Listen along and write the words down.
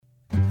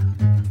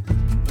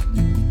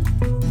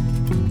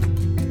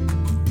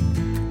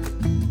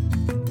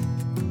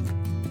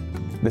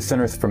The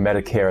Centers for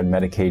Medicare and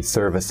Medicaid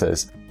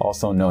Services,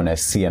 also known as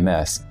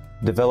CMS,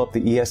 developed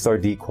the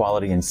ESRD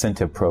Quality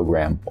Incentive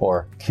Program,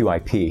 or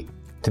QIP,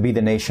 to be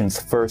the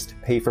nation's first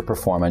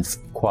pay-for-performance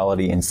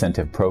quality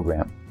incentive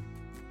program.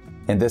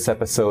 In this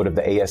episode of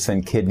the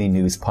ASN Kidney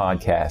News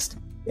podcast,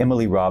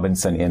 Emily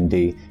Robinson,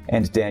 MD,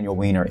 and Daniel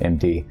Weiner,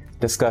 MD,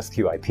 discuss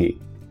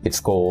QIP, its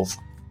goals,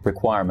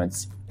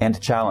 requirements,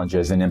 and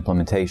challenges in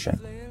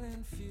implementation.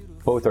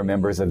 Both are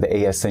members of the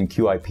ASN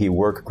QIP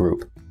work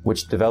group,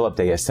 which developed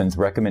ASN's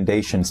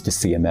recommendations to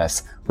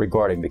CMS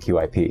regarding the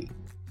QIP.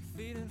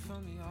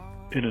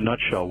 In a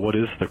nutshell, what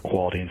is the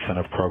Quality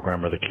Incentive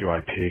Program, or the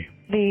QIP?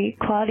 The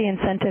Quality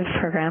Incentive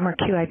Program, or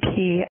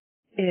QIP,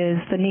 is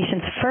the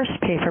nation's first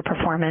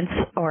pay-for-performance,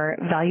 or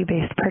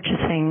value-based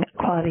purchasing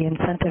quality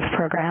incentive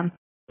program.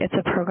 It's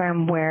a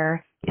program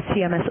where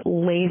CMS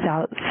lays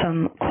out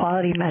some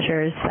quality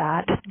measures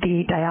that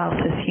the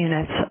dialysis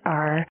units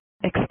are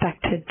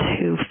expected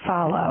to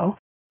follow.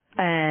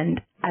 And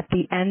at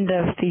the end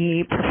of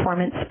the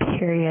performance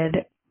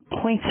period,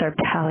 points are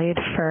tallied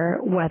for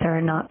whether or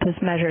not those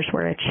measures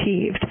were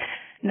achieved.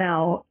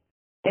 Now,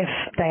 if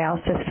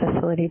dialysis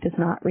facility does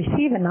not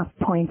receive enough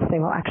points, they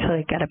will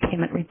actually get a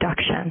payment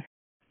reduction.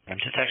 So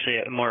it's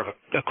actually more of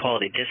a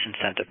quality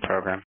disincentive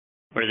program,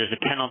 where there's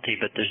a penalty,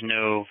 but there's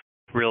no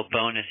real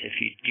bonus if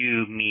you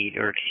do meet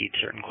or exceed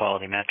certain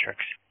quality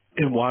metrics.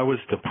 And why was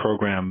the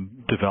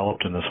program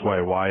developed in this way?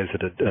 Why is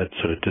it a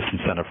sort of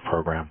disincentive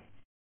program?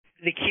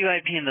 The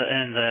QIP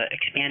and the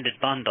expanded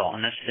bundle,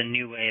 and this is a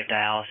new way of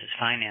dialysis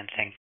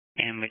financing,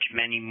 in which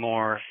many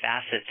more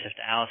facets of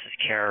dialysis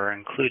care are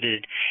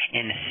included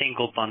in a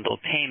single bundle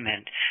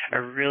payment,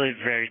 are really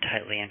very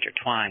tightly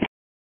intertwined.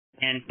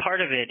 And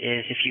part of it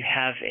is if you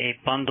have a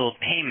bundled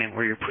payment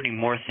where you're putting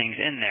more things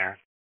in there,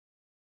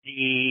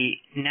 the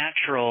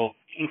natural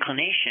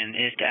inclination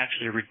is to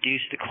actually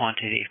reduce the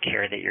quantity of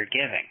care that you're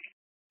giving.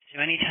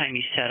 So anytime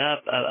you set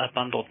up a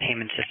bundled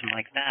payment system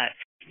like that,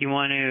 you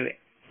want to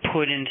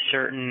put in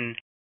certain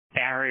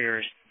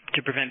barriers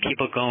to prevent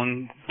people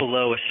going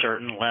below a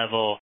certain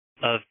level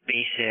of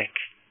basic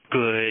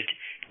good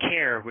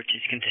care, which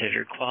is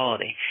considered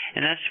quality.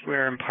 And that's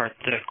where, in part,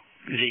 the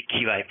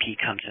QIP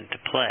comes into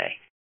play.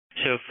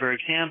 So, for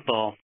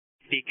example,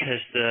 because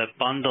the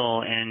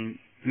bundle in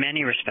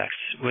many respects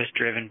was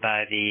driven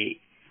by the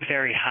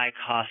very high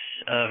costs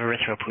of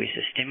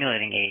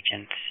erythropoiesis-stimulating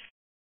agents,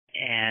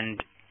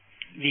 and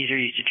these are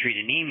used to treat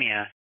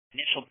anemia,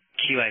 initial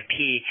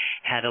QIP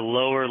had a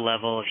lower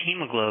level of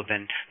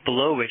hemoglobin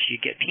below which you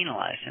get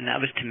penalized, and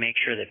that was to make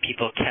sure that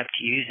people kept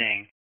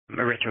using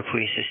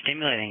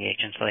erythropoiesis-stimulating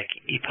agents like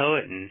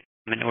epoetin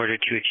in order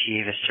to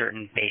achieve a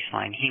certain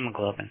baseline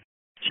hemoglobin.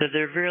 So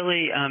they're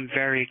really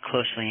very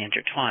closely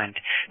intertwined.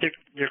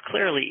 There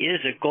clearly is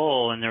a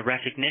goal in the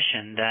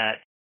recognition that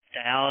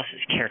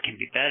dialysis care can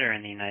be better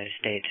in the United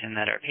States and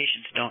that our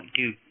patients don't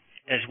do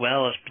as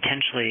well as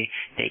potentially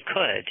they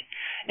could.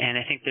 And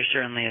I think there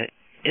certainly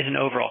is an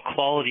overall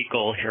quality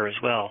goal here as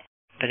well.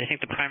 But I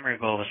think the primary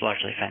goal was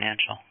largely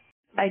financial.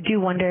 I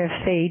do wonder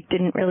if they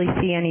didn't really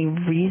see any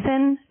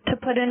reason to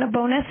put in a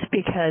bonus,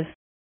 because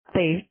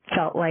they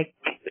felt like,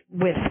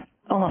 with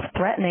almost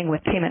threatening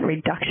with payment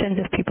reductions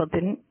if people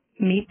didn't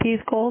meet these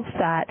goals,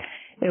 that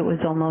it was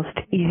almost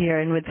easier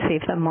and would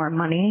save them more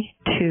money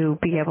to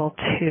be able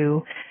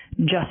to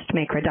just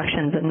make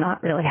reductions and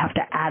not really have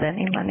to add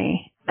any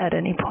money at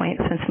any point,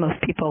 since most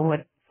people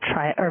would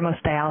try, or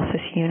most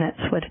dialysis units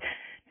would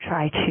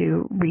try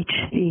to reach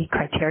the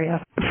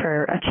criteria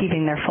for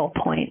achieving their full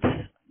points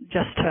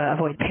just to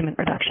avoid payment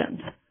reductions.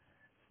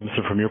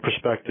 So from your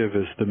perspective,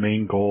 is the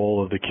main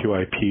goal of the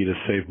QIP to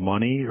save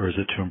money, or is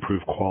it to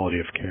improve quality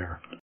of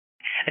care?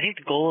 I think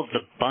the goal of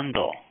the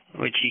bundle,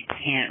 which you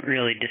can't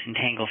really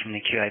disentangle from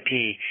the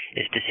QIP,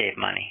 is to save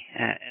money.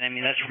 And I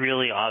mean, that's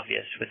really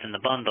obvious within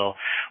the bundle,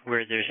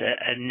 where there's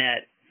a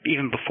net,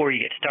 even before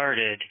you get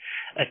started,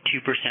 a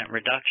 2%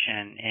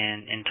 reduction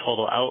in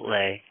total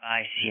outlay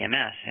by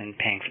CMS in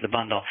paying for the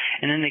bundle.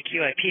 And then the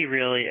QIP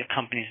really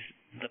accompanies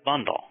the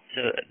bundle.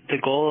 So the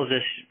goal of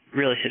this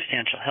really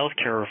substantial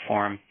healthcare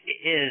reform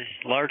is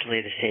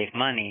largely to save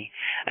money.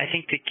 I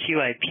think the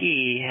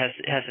QIP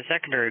has a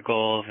secondary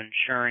goal of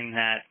ensuring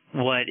that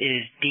what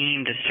is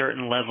deemed a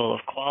certain level of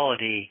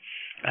quality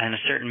and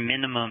a certain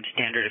minimum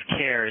standard of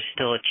care is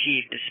still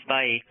achieved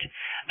despite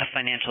a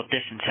financial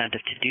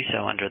disincentive to do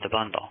so under the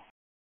bundle.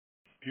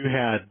 You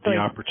had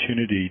the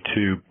opportunity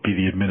to be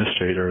the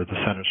administrator of the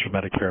Centers for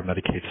Medicare and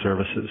Medicaid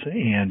Services,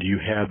 and you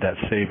had that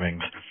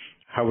savings.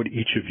 How would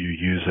each of you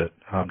use it?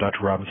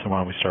 Dr. Robinson, why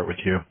don't we start with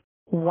you?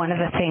 One of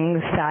the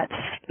things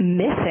that's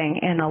missing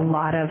in a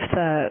lot of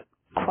the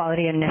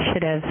quality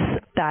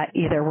initiatives that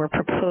either were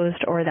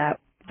proposed or that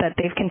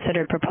they've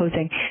considered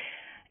proposing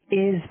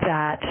is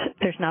that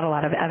there's not a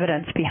lot of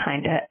evidence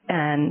behind it,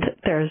 and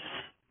there's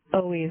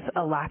always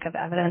a lack of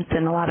evidence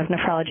in a lot of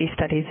nephrology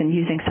studies, and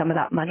using some of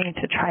that money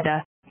to try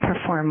to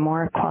perform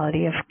more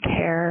quality of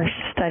care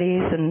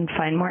studies and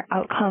find more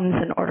outcomes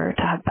in order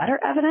to have better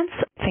evidence,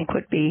 I think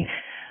would be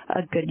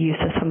a good use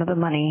of some of the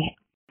money.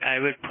 I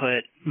would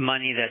put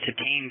money that's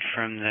obtained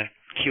from the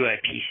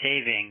QIP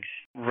savings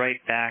right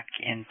back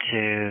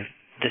into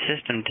the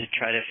system to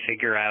try to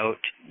figure out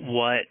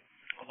what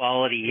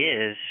quality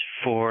is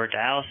for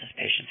dialysis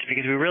patients,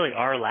 because we really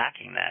are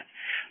lacking that.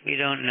 We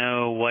don't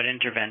know what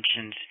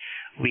interventions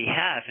we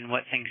have and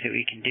what things that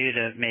we can do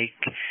to make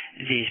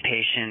these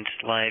patients'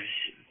 lives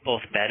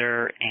both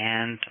better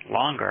and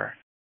longer.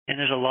 And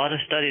there's a lot of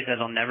studies that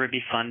will never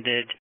be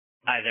funded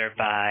either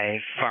by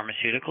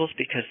pharmaceuticals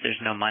because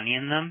there's no money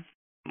in them,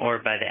 or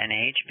by the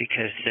NIH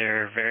because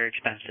they're very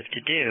expensive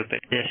to do. But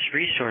this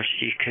resource,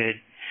 you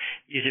could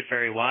use it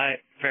very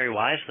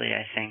wisely,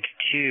 I think,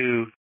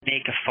 to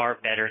make a far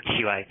better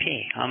QIP,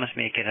 almost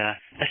make it a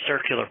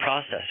circular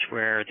process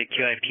where the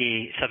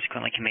QIP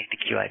subsequently can make the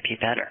QIP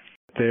better.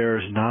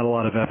 There's not a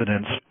lot of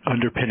evidence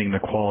underpinning the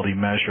quality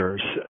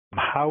measures.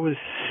 How is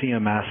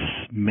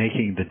CMS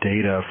making the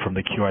data from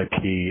the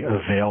QIP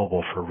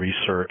available for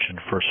research and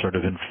for sort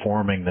of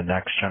informing the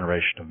next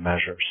generation of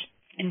measures?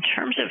 In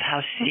terms of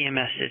how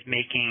CMS is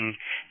making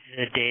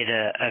the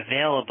data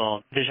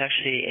available, there's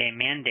actually a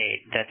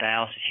mandate that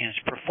dialysis units'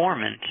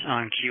 performance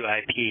on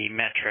QIP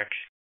metrics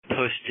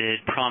posted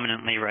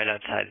prominently right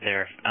outside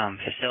their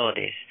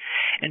facilities.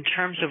 In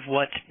terms of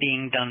what's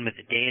being done with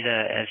the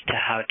data as to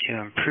how to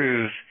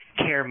improve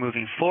care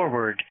moving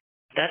forward,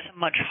 that's a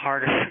much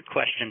harder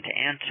question to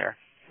answer.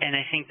 And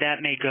I think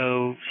that may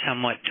go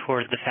somewhat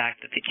toward the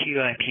fact that the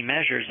QIP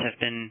measures have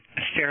been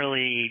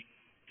fairly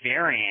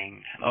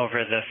varying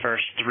over the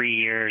first 3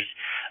 years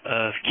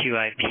of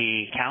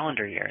QIP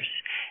calendar years.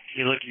 If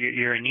you look at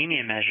your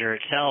anemia measure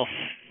itself,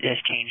 it has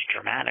changed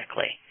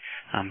dramatically,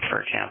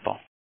 for example.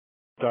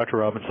 Dr.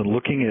 Robinson,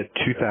 looking at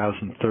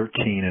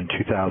 2013 and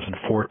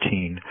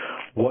 2014,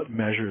 what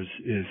measures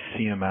is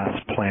CMS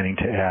planning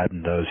to add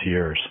in those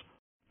years?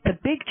 The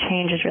big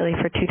change is really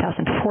for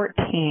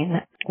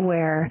 2014,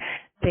 where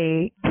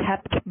they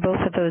kept both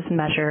of those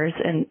measures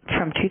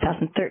from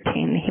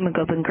 2013,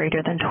 hemoglobin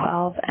greater than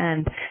 12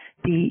 and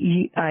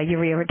the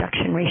urea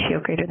reduction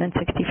ratio greater than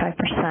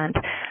 65%.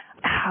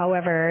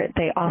 However,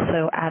 they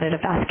also added a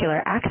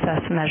vascular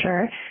access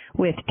measure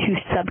with two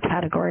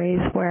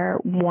subcategories, where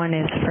one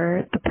is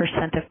for the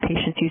percent of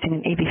patients using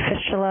an AV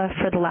fistula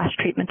for the last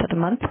treatment of the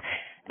month,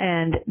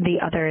 and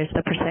the other is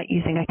the percent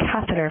using a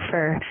catheter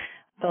for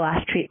the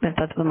last treatment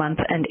of the month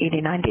and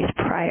 89 days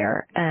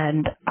prior.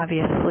 And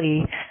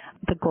obviously,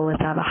 the goal is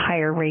to have a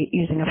higher rate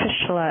using a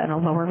fistula and a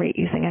lower rate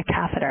using a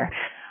catheter.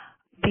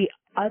 The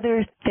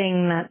other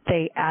thing that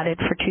they added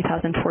for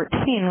 2014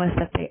 was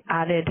that they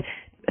added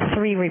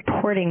 3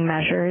 reporting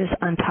measures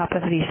on top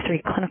of these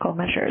 3 clinical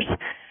measures.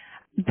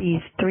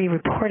 These 3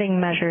 reporting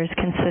measures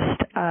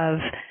consist of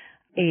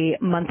a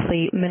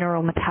monthly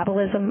mineral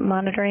metabolism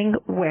monitoring,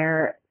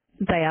 where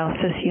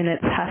dialysis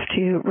units have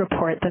to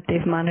report that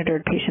they've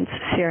monitored patients'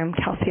 serum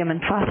calcium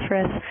and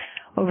phosphorus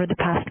over the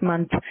past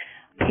month.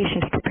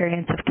 Patient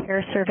experience of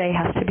care survey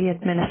has to be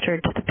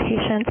administered to the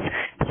patients,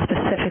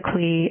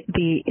 specifically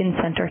the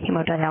in-center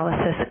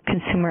hemodialysis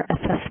consumer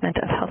assessment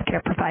of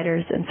healthcare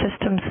providers and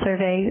systems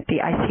survey,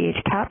 the ICH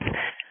CAPS.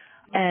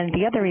 And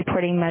the other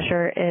reporting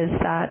measure is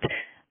that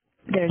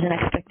there's an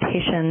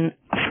expectation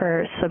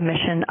for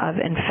submission of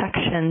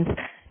infections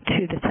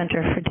to the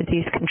Center for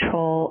Disease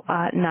Control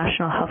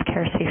National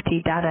Healthcare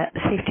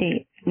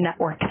Safety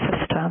Network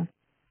System.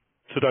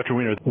 So, Dr.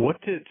 Weiner, what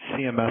did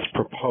CMS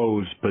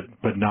propose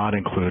but not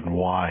include, and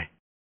why?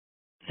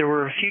 There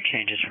were a few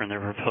changes from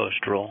the proposed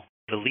rule.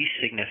 The least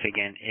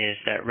significant is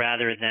that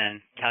rather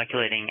than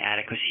calculating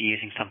adequacy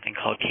using something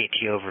called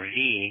KT over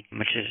V,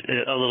 which is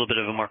a little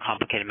bit of a more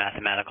complicated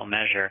mathematical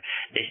measure,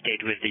 they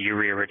stayed with the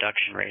urea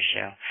reduction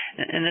ratio.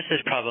 And this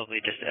is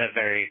probably just a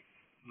very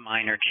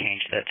minor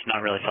change that's not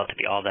really felt to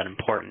be all that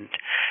important.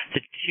 The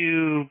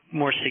two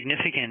more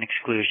significant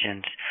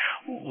exclusions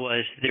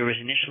was there was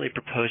initially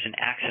proposed an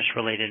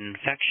access-related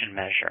infection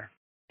measure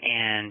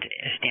and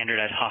a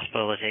standardized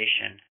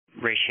hospitalization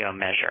ratio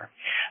measure.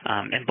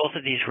 And both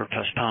of these were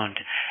postponed.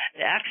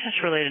 The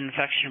access-related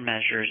infection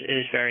measures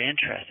is very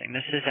interesting.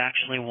 This is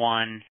actually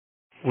one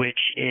which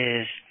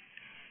is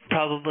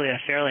probably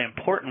a fairly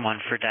important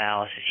one for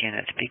dialysis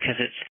units because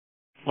it's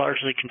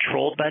largely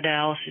controlled by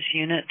dialysis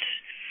units.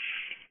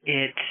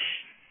 It's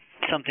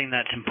something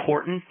that's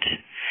important,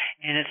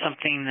 and it's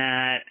something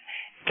that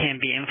can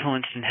be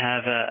influenced and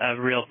have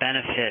a real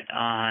benefit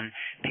on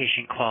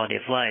patient quality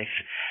of life.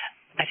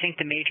 I think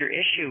the major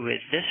issue with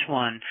this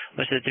one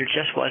was that there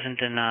just wasn't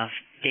enough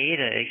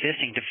data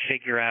existing to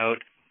figure out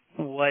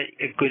what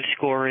a good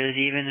score is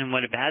even and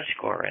what a bad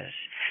score is,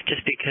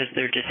 just because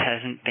there just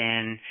hasn't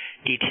been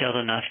detailed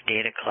enough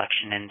data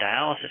collection in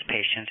dialysis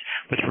patients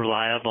with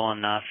reliable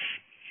enough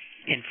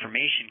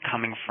information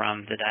coming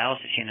from the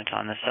dialysis units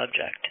on the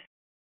subject.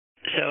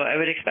 So I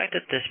would expect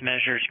that this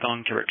measure is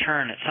going to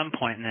return at some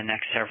point in the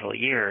next several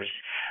years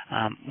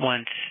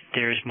once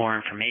there's more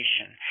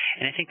information.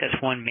 And I think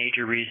that's one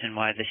major reason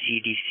why the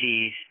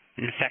CDC's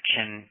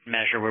infection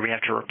measure, where we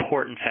have to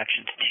report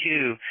infections to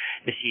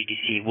the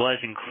CDC, was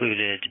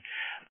included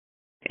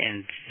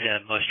in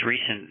the most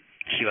recent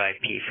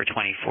QIP for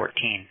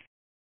 2014.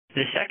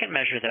 The second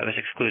measure that was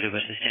excluded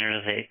was the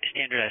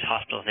standardized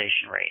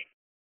hospitalization rate.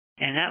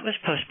 And that was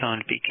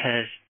postponed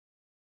because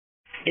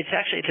it's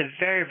a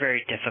very,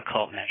 very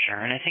difficult measure.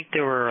 And I think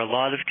there were a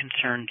lot of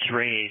concerns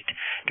raised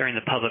during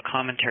the public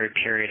commentary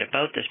period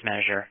about this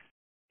measure.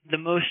 The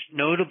most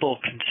notable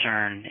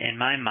concern in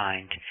my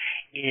mind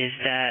is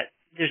that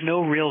there's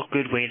no real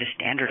good way to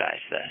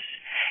standardize this.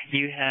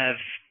 You have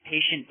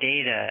patient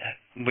data,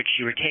 which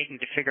you were taking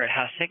to figure out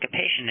how sick a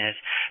patient is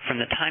from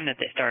the time that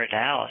they started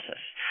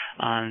dialysis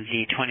on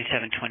the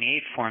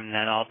 2728 form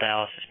that all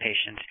dialysis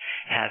patients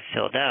have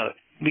filled out.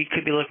 We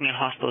could be looking at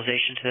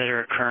hospitalizations that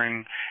are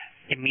occurring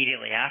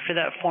immediately after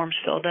that form's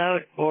filled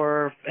out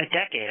or a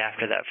decade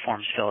after that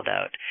form's filled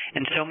out.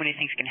 And so many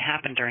things can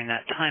happen during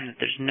that time that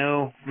there's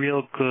no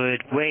real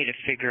good way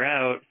to figure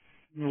out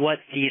what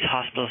these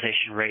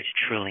hospitalization rates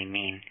truly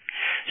mean.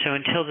 So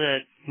until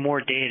the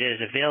more data is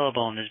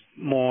available and there's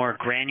more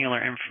granular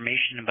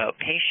information about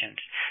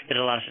patients that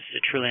allows us to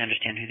truly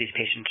understand who these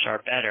patients are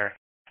better,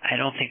 I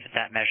don't think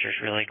that measure is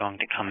really going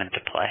to come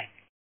into play.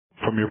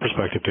 From your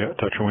perspective,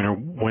 Dr. Weiner,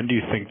 when do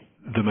you think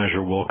the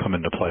measure will come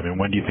into play? I mean,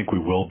 when do you think we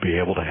will be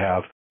able to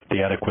have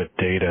the adequate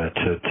data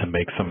to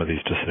make some of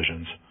these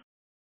decisions?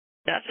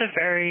 That's a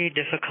very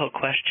difficult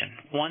question.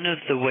 One of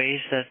the ways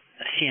that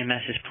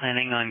CMS is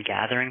planning on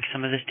gathering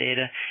some of this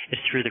data is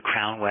through the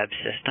Crown Web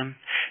system.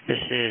 This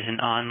is an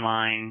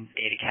online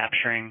data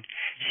capturing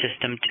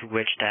system to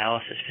which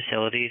dialysis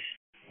facilities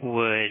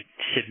would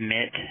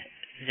submit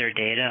their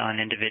data on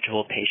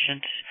individual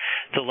patients.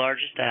 The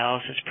largest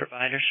dialysis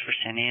providers,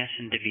 Fresenius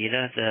and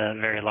DaVita, the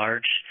very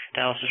large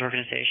dialysis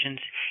organizations,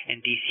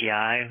 and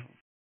DCI,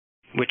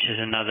 which is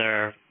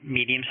another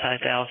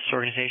medium-sized dialysis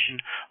organization,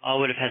 all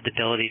would have had the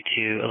ability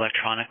to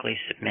electronically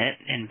submit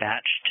in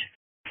batched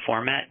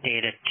format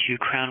data to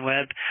Crown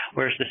Web,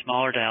 whereas the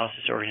smaller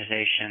dialysis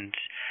organizations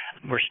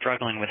were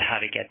struggling with how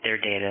to get their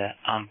data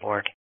on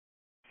board.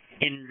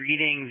 In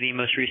reading the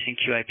most recent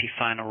QIP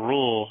final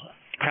rule,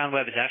 Crown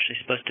Web is actually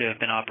supposed to have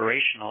been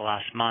operational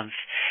last month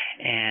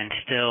and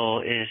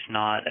still is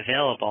not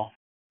available,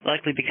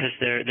 likely because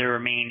there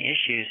remain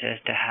issues as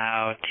to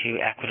how to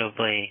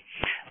equitably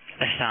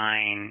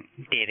assign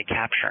data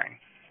capturing.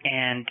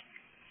 And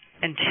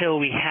until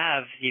we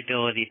have the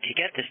ability to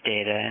get this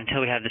data,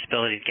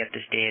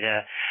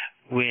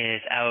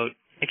 without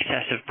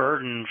excessive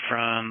burden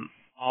from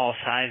all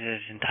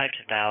sizes and types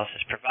of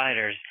dialysis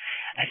providers,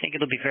 I think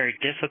it'll be very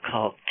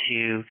difficult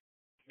to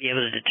be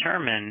able to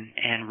determine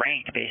and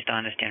rank based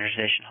on a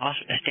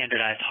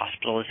standardized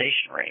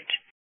hospitalization rate.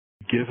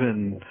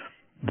 Given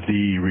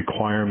the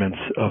requirements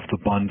of the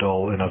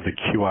bundle and of the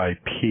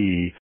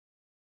QIP,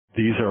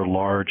 these are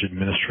large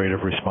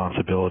administrative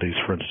responsibilities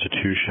for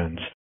institutions.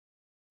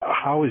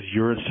 How has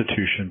your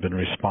institution been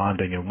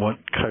responding, and what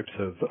types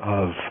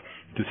of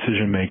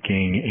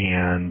decision-making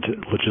and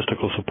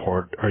logistical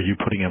support are you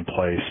putting in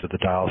place to the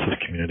dialysis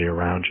community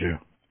around you?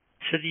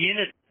 So the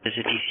unit is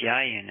a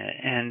DCI unit,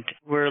 and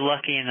we're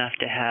lucky enough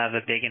to have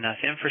a big enough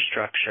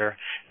infrastructure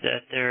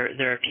that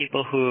there are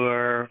people who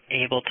are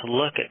able to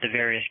look at the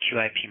various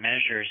QIP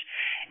measures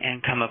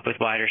and come up with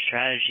wider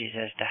strategies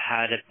as to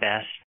how to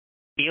best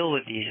deal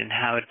with these and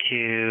how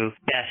to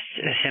best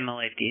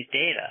assimilate these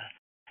data.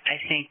 I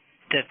think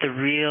that the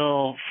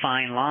real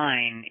fine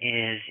line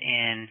is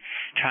in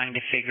trying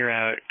to figure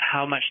out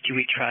how much do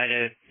we try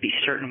to be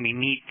certain we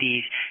meet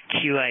these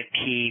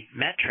QIP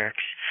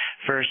metrics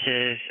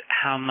versus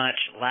how much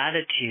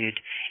latitude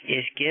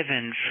is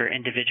given for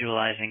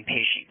individualizing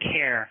patient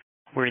care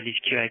where these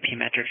QIP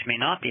metrics may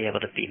not be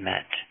able to be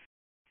met.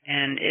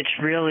 And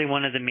it's really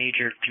one of the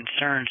major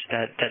concerns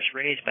that's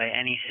raised by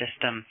any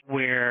system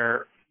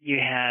where you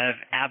have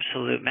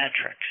absolute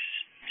metrics.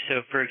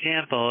 So, for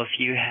example, if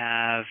you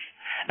have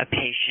a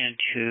patient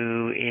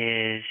who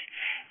is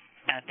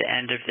at the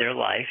end of their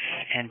life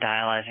and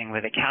dialyzing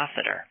with a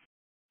catheter,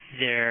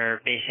 they're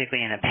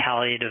basically in a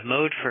palliative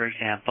mode, for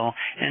example,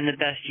 and the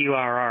best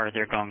URR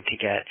they're going to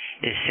get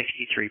is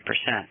 63%.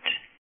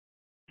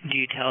 Do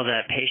you tell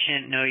that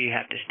patient, no, you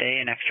have to stay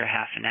an extra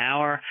half an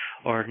hour,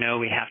 or no,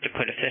 we have to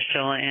put a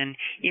fistula in,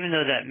 even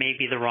though that may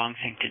be the wrong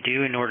thing to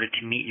do in order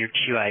to meet your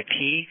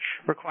QIP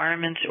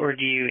requirements, or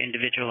do you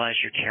individualize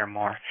your care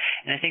more?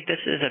 And I think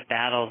this is a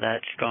battle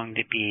that's going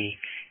to be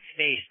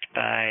faced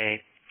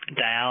by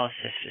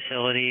dialysis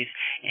facilities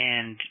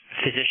and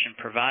physician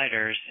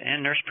providers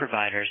and nurse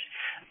providers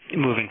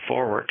moving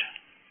forward.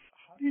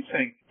 How do you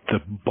think the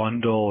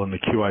bundle and the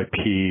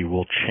QIP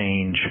will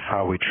change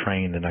how we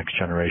train the next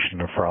generation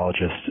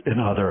nephrologists and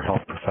other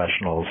health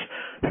professionals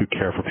who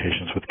care for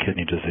patients with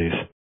kidney disease?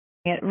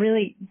 It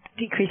really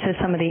decreases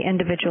some of the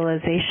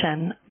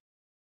individualization,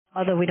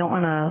 although we don't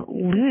want to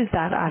lose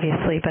that,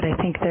 obviously, but I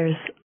think there's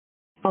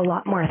a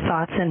lot more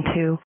thoughts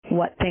into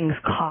what things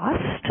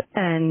cost,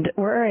 and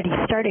we're already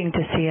starting to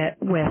see it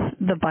with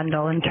the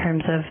bundle in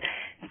terms of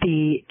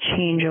the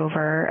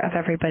changeover of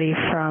everybody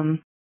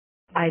from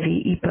IV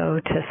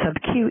EPO to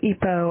sub-Q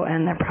EPO,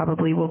 and there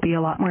probably will be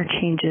a lot more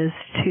changes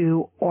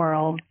to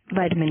oral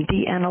vitamin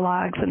D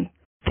analogs and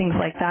things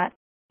like that.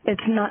 It's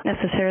not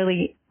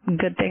necessarily a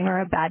good thing or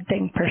a bad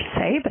thing per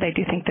se, but I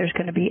do think there's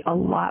going to be a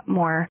lot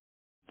more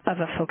of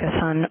a focus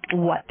on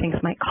what things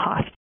might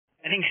cost.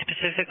 I think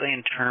specifically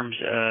in terms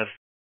of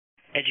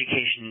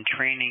education and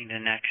training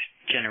the next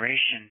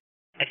generation,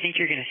 I think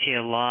you're going to see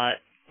a lot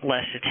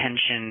less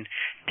attention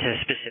to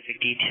specific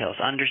details,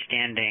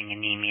 understanding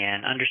anemia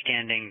and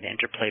understanding the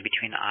interplay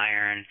between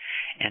iron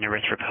and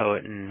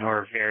erythropoietin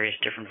or various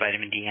different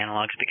vitamin D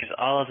analogs, because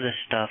all of this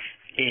stuff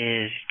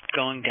is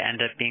going to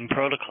end up being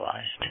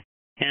protocolized.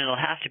 And it'll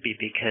have to be,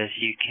 because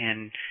you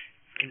can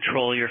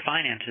control your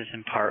finances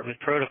in part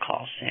with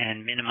protocols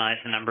and minimize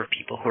the number of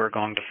people who are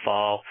going to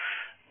fall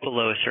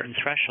below a certain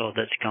threshold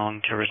that's going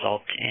to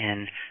result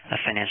in a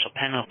financial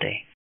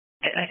penalty.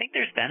 I think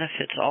there's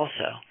benefits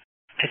also.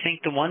 I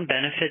think the one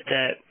benefit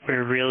that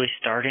we're really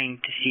starting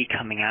to see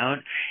coming out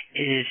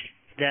is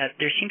that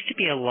there seems to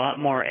be a lot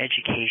more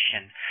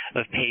education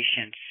of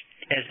patients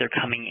as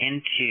they're coming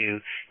into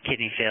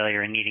kidney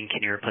failure and needing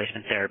kidney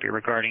replacement therapy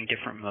regarding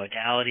different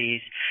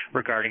modalities,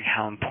 regarding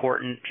how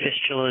important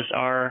fistulas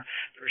are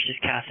versus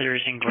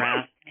catheters and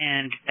grafts,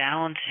 and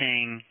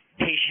balancing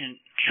patient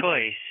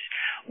choice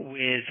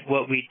with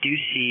what we do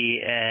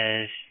see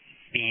as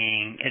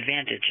being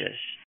advantages.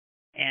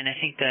 And I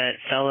think that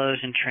fellows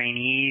and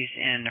trainees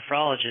and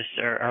nephrologists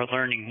are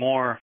learning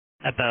more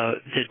about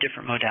the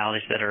different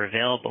modalities that are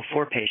available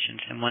for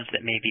patients and ones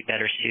that may be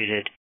better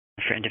suited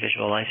for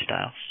individual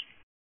lifestyles.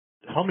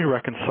 Help me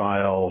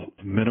reconcile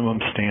minimum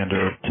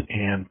standards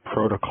and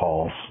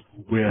protocols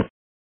with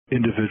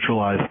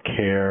individualized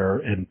care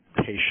and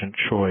patient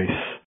choice.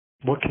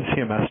 What can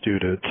CMS do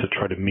to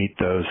try to meet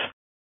those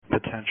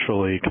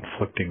potentially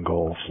conflicting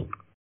goals?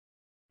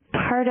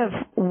 Part of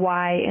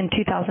why in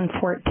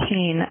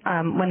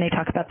 2014, when they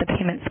talk about the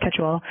payment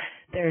schedule,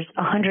 there's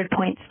 100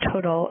 points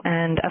total,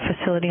 and a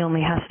facility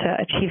only has to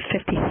achieve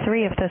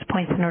 53 of those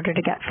points in order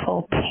to get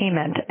full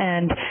payment.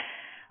 And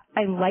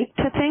I like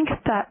to think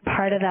that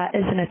part of that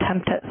is an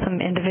attempt at some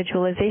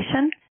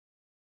individualization.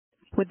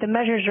 With the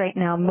measures right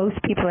now, most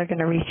people are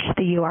going to reach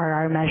the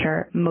URR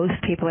measure. Most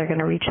people are going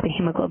to reach the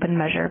hemoglobin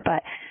measure.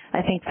 But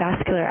I think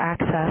vascular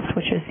access,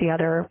 which is the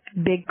other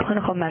big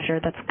clinical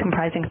measure that's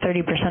comprising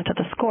 30% of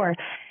the score,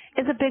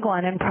 is a big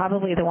one and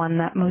probably the one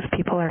that most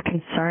people are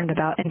concerned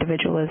about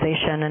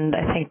individualization. And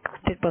I think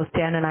that both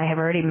Dan and I have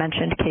already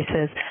mentioned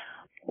cases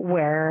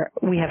where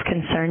we have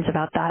concerns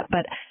about that.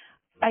 But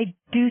I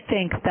do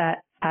think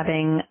that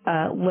having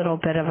a little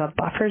bit of a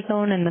buffer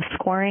zone in the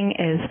scoring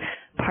is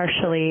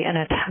partially an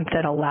attempt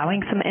at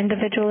allowing some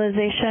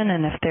individualization.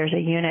 And if there's a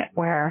unit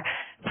where,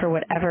 for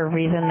whatever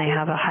reason, they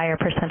have a higher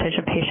percentage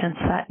of patients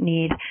that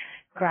need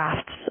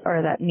grafts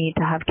or that need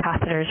to have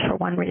catheters for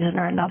one reason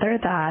or another,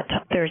 that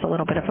there's a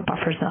little bit of a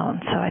buffer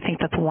zone. So I think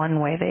that's one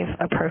way they've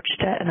approached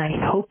it, and I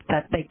hope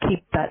that they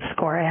keep that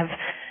score. I have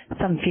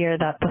some fear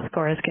that the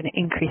score is going to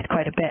increase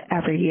quite a bit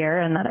every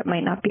year and that it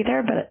might not be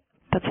there, but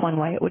that's one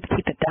way it would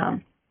keep it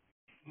down.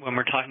 When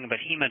we're talking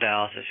about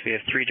hemodialysis, we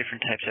have three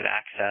different types of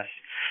access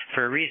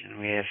for a reason.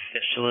 We have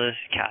fistulas,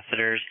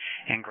 catheters,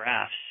 and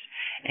grafts.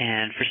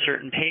 And for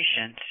certain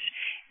patients,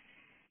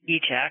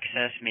 each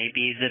access may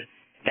be the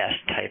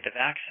best type of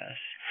access.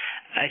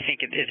 I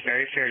think it's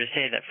very fair to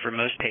say that for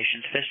most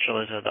patients,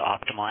 fistulas are the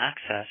optimal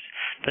access,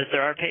 but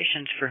there are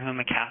patients for whom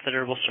a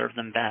catheter will serve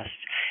them best,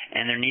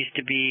 and there needs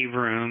to be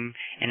room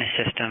in a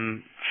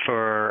system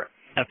for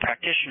a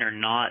practitioner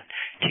not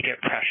to get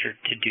pressured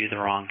to do the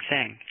wrong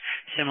thing.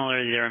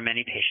 Similarly, there are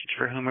many patients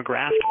for whom a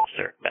graft will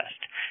serve best,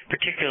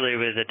 particularly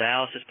with a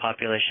dialysis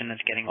population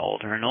that's getting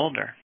older and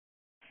older.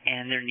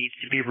 And there needs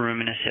to be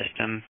room in a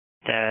system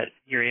that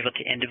you're able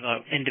to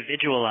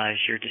individualize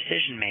your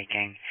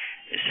decision-making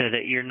so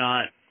that you're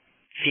not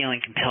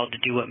feeling compelled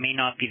to do what may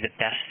not be the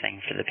best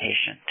thing for the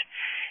patient.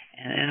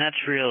 And that's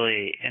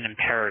really an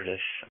imperative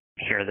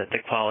here, that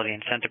the Quality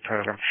Incentive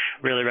Program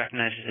really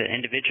recognizes that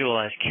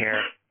individualized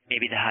care may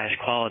be the highest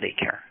quality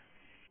care.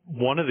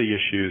 One of the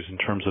issues in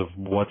terms of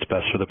what's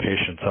best for the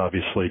patients,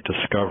 obviously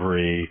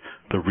discovery,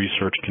 the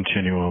research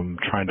continuum,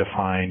 trying to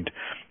find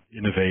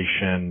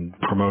innovation,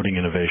 promoting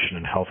innovation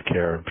in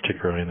healthcare,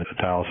 particularly in the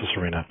dialysis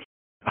arena.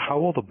 How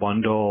will the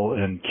bundle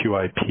and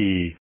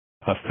QIP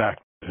affect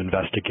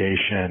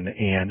investigation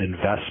and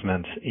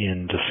investments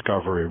in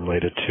discovery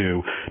related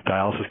to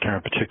dialysis care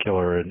in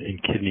particular and in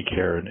kidney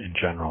care in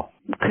general?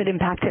 Could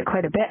impact it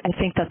quite a bit. I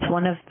think that's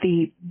one of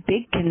the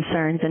big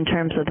concerns in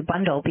terms of the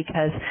bundle,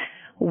 because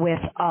with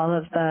all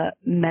of the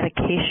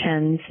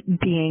medications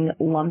being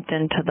lumped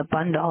into the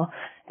bundle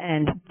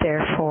and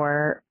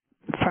therefore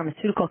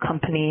pharmaceutical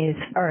companies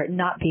are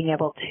not being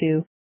able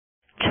to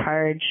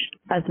charge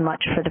as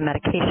much for the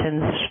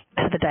medications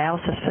to the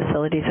dialysis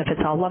facilities, if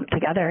it's all lumped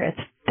together, it's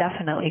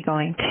definitely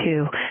going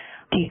to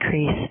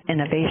decrease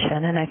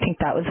innovation. And I think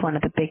that was one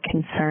of the big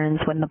concerns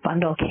when the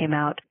bundle came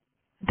out.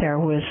 There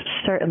was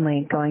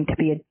certainly going to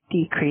be a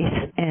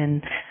decrease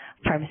in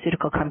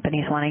pharmaceutical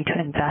companies wanting to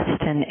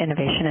invest in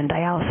innovation in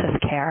dialysis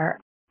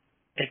care.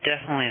 It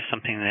definitely is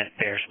something that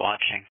bears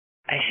watching.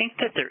 I think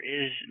that there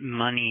is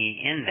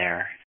money in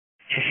there.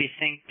 If you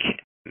think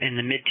in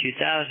the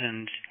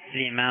mid-2000s,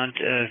 the amount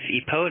of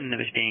epoetin that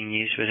was being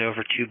used was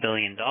over $2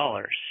 billion.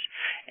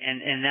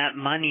 And that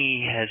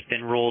money has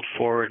been rolled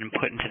forward and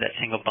put into that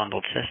single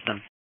bundled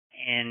system.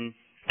 In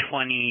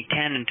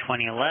 2010 and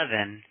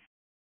 2011,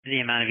 the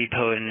amount of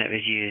EPODIN that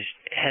was used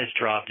has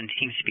dropped and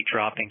seems to be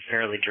dropping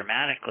fairly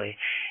dramatically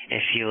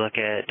if you look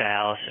at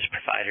dialysis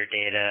provider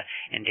data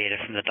and data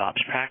from the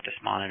DOPS practice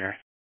monitor.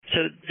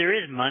 So there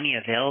is money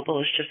available,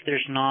 it's just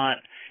there's not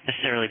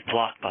necessarily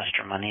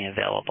blockbuster money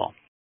available.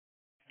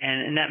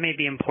 And that may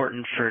be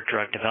important for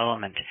drug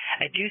development.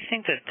 I do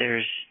think that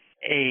there's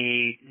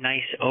a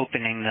nice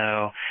opening,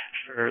 though,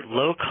 for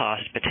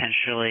low-cost,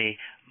 potentially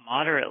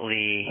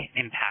moderately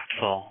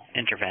impactful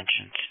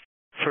interventions.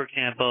 For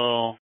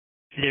example,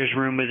 there's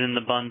room within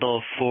the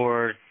bundle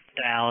for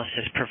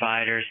dialysis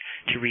providers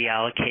to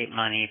reallocate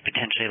money,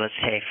 potentially, let's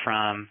say,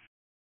 from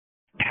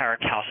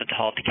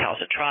paracalcitol to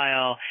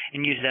calcitriol,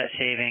 and use that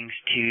savings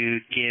to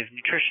give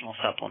nutritional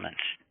supplements.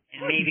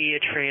 And maybe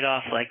a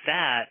trade-off like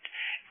that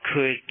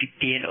could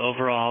be an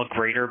overall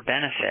greater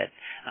benefit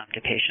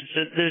to patients.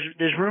 So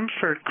there's room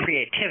for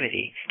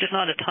creativity, just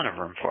not a ton of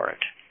room for it.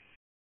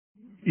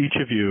 Each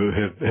of you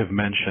have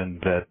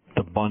mentioned that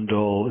the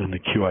bundle and the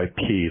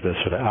QIP, the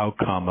sort of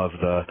outcome of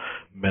the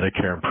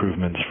Medicare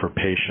Improvements for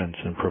Patients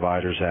and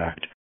Providers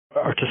Act,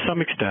 are to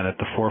some extent at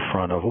the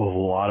forefront of a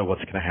lot of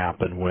what's going to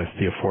happen with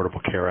the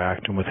Affordable Care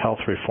Act and with health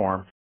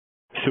reform.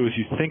 So as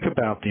you think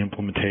about the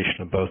implementation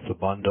of both the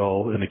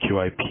bundle and the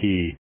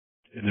QIP,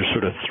 and there's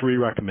sort of three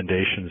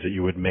recommendations that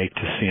you would make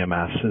to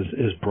CMS,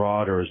 as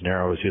broad or as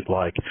narrow as you'd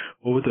like,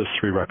 what would those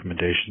three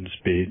recommendations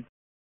be?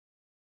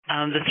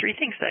 The three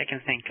things that I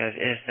can think of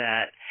is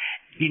that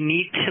you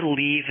need to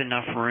leave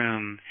enough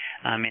room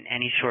in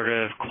any sort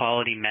of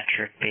quality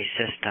metric-based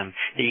system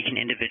that you can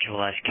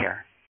individualize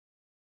care.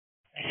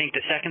 I think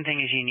the second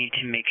thing is you need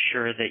to make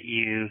sure that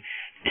you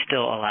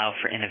still allow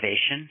for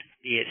innovation,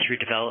 be it through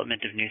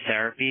development of new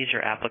therapies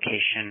or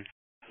application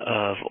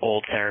of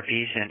old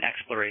therapies and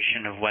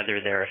exploration of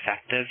whether they're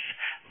effective,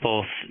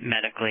 both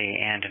medically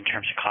and in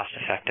terms of cost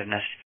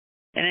effectiveness.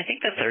 And I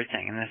think the third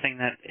thing, and the thing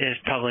that is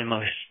probably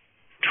most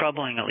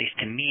troubling, at least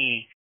to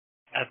me,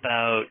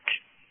 about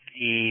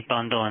the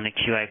bundle and the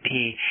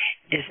QIP,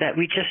 is that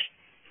we just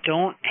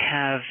don't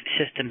have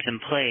systems in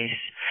place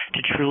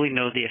to truly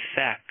know the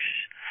effects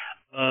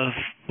of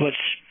what's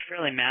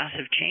fairly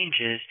massive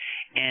changes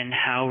in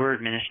how we're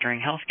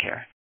administering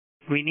healthcare.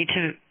 We need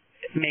to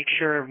make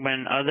sure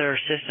when other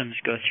systems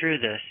go through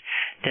this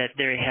that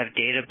they have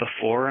data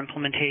before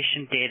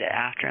implementation, data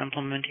after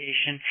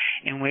implementation,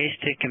 and ways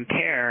to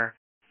compare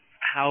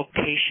how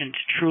patients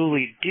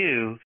truly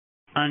do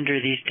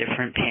under these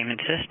different payment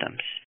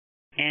systems.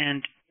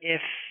 And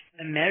if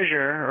a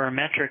measure or a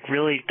metric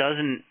really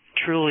doesn't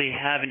truly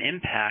have an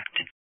impact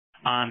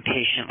on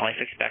patient life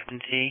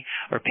expectancy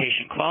or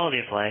patient quality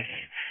of life,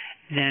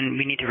 then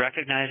we need to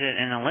recognize it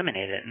and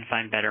eliminate it and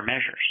find better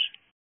measures.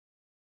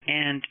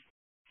 And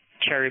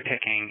cherry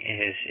picking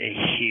is a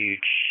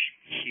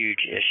huge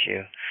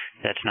issue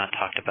that's not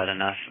talked about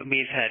enough.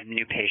 We've had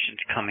new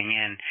patients coming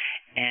in,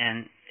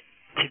 and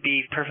to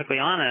be perfectly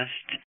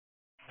honest,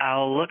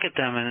 I'll look at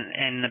them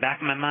and in the back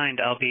of my mind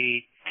I'll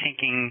be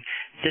thinking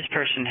this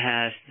person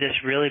has this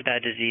really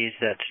bad disease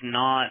that's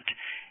not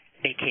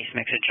a case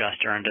mix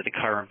adjuster under the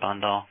current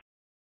bundle,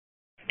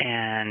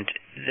 and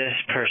this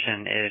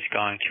person is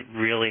going to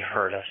really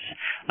hurt us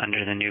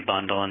under the new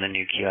bundle and the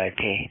new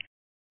QIP.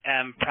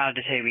 I'm proud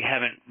to say we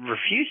haven't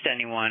refused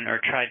anyone or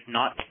tried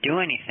not to do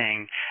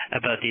anything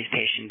about these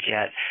patients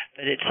yet,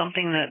 but it's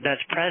something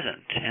that's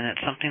present, and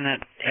it's something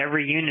that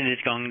every unit is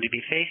going to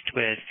be faced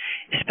with,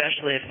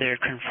 especially if they're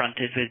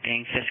confronted with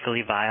being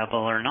fiscally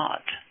viable or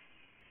not.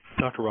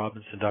 Dr.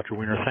 Robinson, Dr.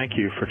 Weiner, thank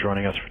you for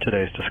joining us for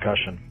today's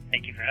discussion.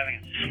 Thank you for having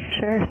us.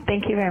 Sure.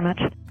 Thank you very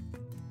much.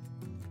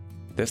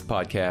 This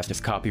podcast is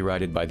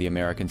copyrighted by the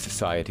American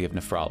Society of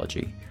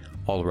Nephrology.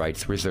 All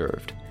rights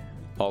reserved.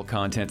 All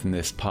content in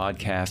this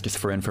podcast is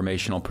for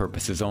informational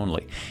purposes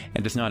only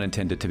and is not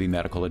intended to be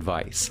medical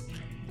advice.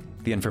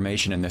 The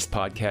information in this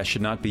podcast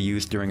should not be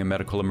used during a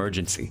medical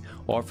emergency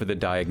or for the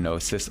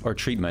diagnosis or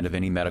treatment of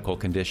any medical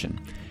condition.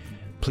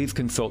 Please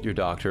consult your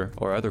doctor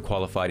or other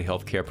qualified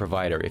healthcare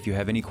provider if you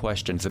have any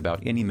questions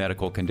about any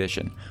medical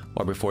condition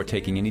or before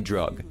taking any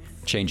drug,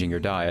 changing your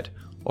diet,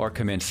 or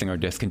commencing or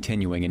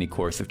discontinuing any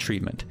course of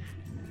treatment.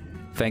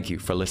 Thank you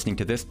for listening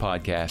to this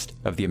podcast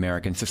of the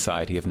American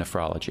Society of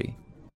Nephrology.